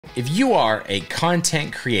If you are a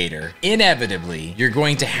content creator, inevitably, you're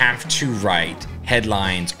going to have to write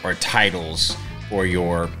headlines or titles for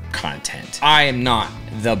your content. I am not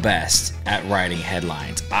the best at writing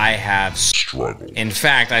headlines. I have struggled. In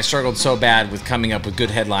fact, I struggled so bad with coming up with good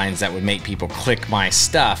headlines that would make people click my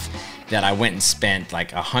stuff that I went and spent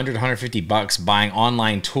like $100, $150 buying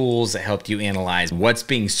online tools that helped you analyze what's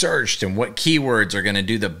being searched and what keywords are gonna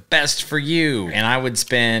do the best for you. And I would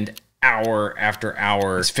spend hour after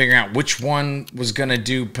hour figuring out which one was gonna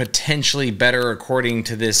do potentially better according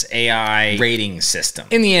to this AI rating system.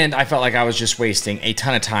 In the end, I felt like I was just wasting a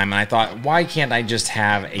ton of time, and I thought, why can't I just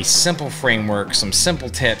have a simple framework, some simple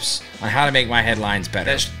tips on how to make my headlines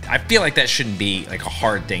better? I feel like that shouldn't be like a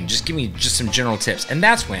hard thing. Just give me just some general tips. And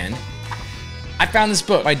that's when I found this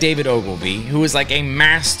book by David Ogilvy, who is like a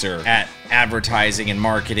master at advertising and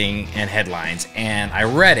marketing and headlines, and I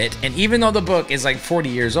read it, and even though the book is like 40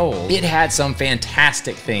 years old, it had some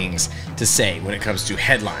fantastic things to say when it comes to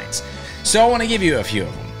headlines. So I want to give you a few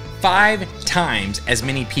of them. 5 times as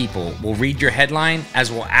many people will read your headline as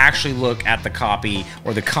will actually look at the copy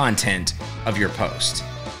or the content of your post,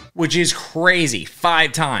 which is crazy.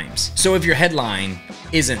 5 times. So if your headline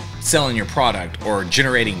isn't selling your product or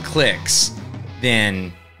generating clicks,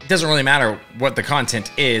 then it doesn't really matter what the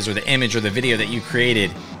content is or the image or the video that you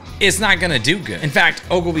created. It's not gonna do good. In fact,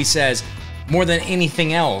 Ogilvy says, more than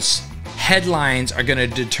anything else, headlines are gonna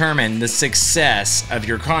determine the success of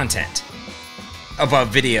your content. Above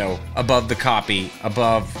video, above the copy,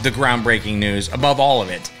 above the groundbreaking news, above all of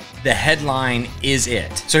it, the headline is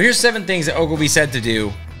it. So here's 7 things that Ogilvy said to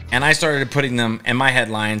do, and I started putting them in my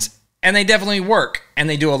headlines, and they definitely work, and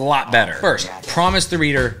they do a lot better. First, promise the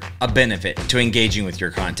reader a benefit to engaging with your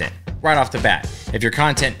content. Right off the bat, if your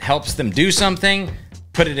content helps them do something,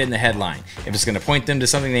 put it in the headline. If it's gonna point them to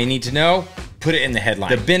something they need to know, put it in the headline.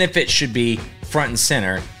 The benefit should be front and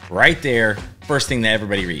center, right there, first thing that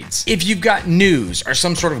everybody reads. If you've got news or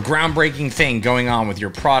some sort of groundbreaking thing going on with your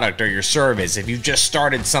product or your service, if you've just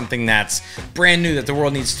started something that's brand new that the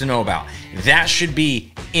world needs to know about, that should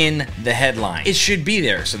be in the headline. It should be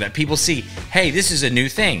there so that people see, hey, this is a new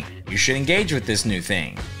thing. You should engage with this new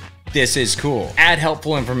thing. This is cool. Add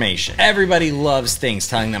helpful information. Everybody loves things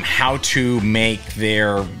telling them how to make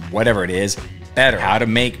their whatever it is better, how to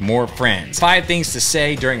make more friends. 5 things to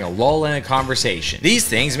say during a lull in a conversation. These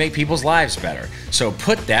things make people's lives better. So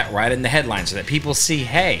put that right in the headline so that people see,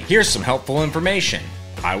 hey, here's some helpful information.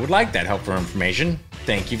 I would like that helpful information.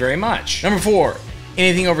 Thank you very much. Number 4,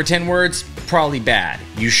 anything over 10 words, probably bad.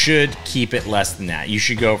 You should keep it less than that. You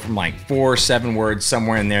should go from like 4 or 7 words,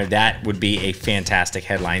 somewhere in there. That would be a fantastic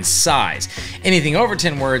headline size. Anything over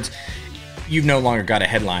 10 words, you've no longer got a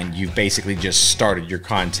headline. You've basically just started your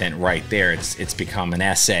content right there. It's become an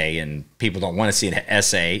essay, and people don't want to see an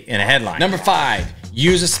essay in a headline. Number 5,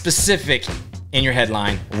 use a specific in your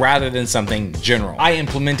headline rather than something general. I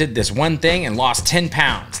implemented this one thing and lost 10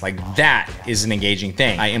 pounds. Like, that is an engaging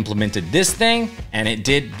thing. I implemented this thing and it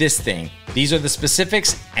did this thing. These are the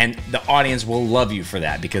specifics, and the audience will love you for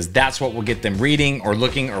that, because that's what will get them reading or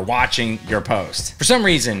looking or watching your post. For some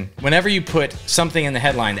reason, whenever you put something in the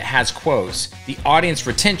headline that has quotes, the audience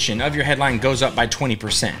retention of your headline goes up by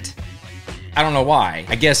 20%. I don't know why.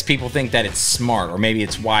 I guess people think that it's smart, or maybe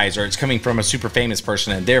it's wise, or it's coming from a super famous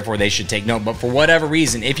person and therefore they should take note. But for whatever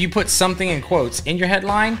reason, if you put something in quotes in your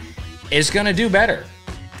headline, it's gonna do better.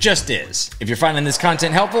 Just is. If you're finding this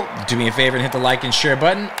content helpful, do me a favor and hit the like and share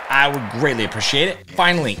button. I would greatly appreciate it.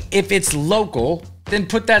 Finally, if it's local, then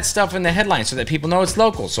put that stuff in the headline so that people know it's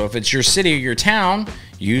local. So if it's your city or your town,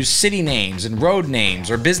 use city names and road names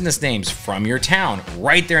or business names from your town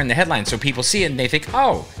right there in the headline, so people see it and they think,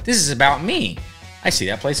 oh, this is about me. I see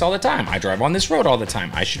that place all the time. I drive on this road all the time.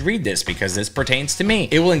 I should read this because this pertains to me.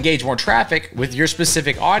 It will engage more traffic with your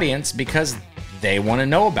specific audience because they want to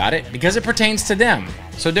know about it because it pertains to them.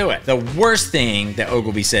 So do it. The worst thing that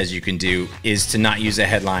Ogilvy says you can do is to not use a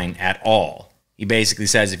headline at all. He basically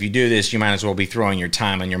says if you do this, you might as well be throwing your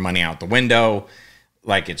time and your money out the window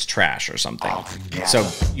like it's trash or something. So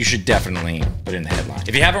you should definitely put in the headline.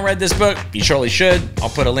 If you haven't read this book, you surely should. I'll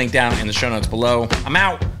put a link down in the show notes below. I'm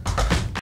out.